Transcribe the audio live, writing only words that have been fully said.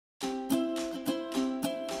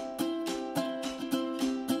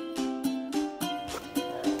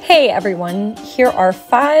Hey everyone, here are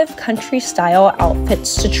 5 country style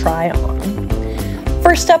outfits to try on.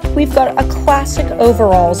 First up, we've got a classic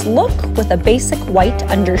overalls look with a basic white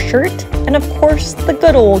undershirt and of course the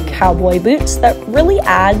good old cowboy boots that really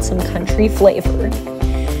add some country flavor.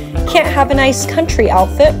 Can't have a nice country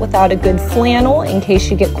outfit without a good flannel in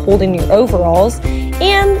case you get cold in your overalls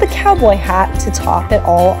and the cowboy hat to top it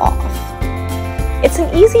all off. It's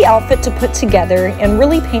an easy outfit to put together and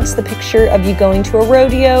really paints the picture of you going to a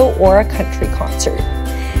rodeo or a country concert.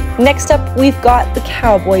 Next up, we've got the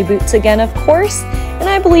cowboy boots again, of course, and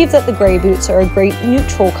I believe that the gray boots are a great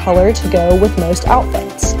neutral color to go with most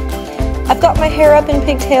outfits. I've got my hair up in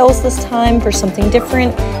pigtails this time for something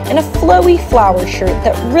different and a flowy flower shirt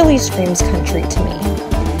that really screams country to me.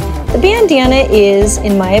 The bandana is,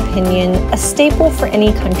 in my opinion, a staple for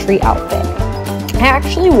any country outfit. I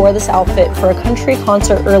actually wore this outfit for a country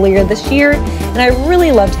concert earlier this year, and I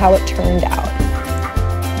really loved how it turned out.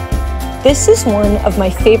 This is one of my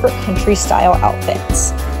favorite country style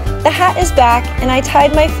outfits. The hat is back, and I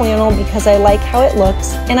tied my flannel because I like how it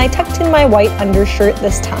looks, and I tucked in my white undershirt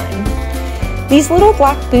this time. These little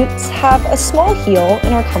black boots have a small heel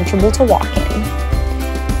and are comfortable to walk in.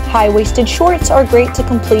 High-waisted shorts are great to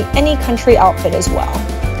complete any country outfit as well.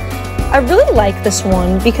 I really like this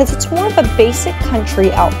one because it's more of a basic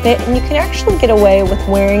country outfit and you can actually get away with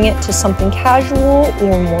wearing it to something casual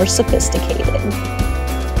or more sophisticated.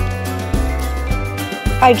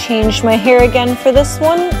 I changed my hair again for this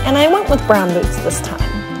one and I went with brown boots this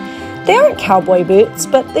time. They aren't cowboy boots,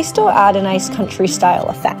 but they still add a nice country style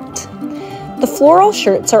effect. The floral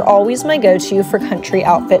shirts are always my go-to for country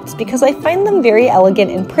outfits because I find them very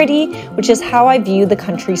elegant and pretty, which is how I view the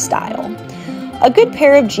country style. A good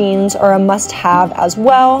pair of jeans are a must-have as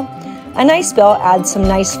well. A nice belt adds some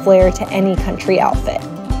nice flair to any country outfit.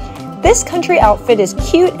 This country outfit is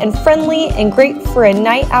cute and friendly and great for a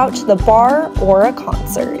night out to the bar or a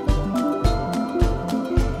concert.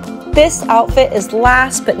 This outfit is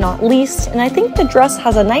last but not least, and I think the dress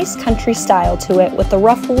has a nice country style to it with the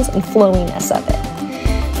ruffles and flowiness of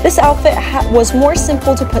it. This outfit was more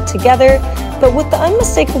simple to put together, but with the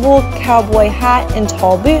unmistakable cowboy hat and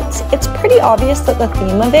tall boots, it's pretty obvious that the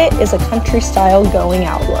theme of it is a country style going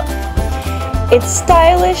out look. It's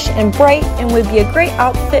stylish and bright and would be a great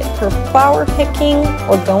outfit for flower picking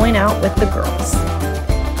or going out with the girls.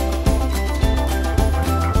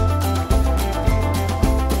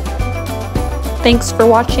 Thanks for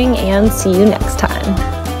watching and see you next time.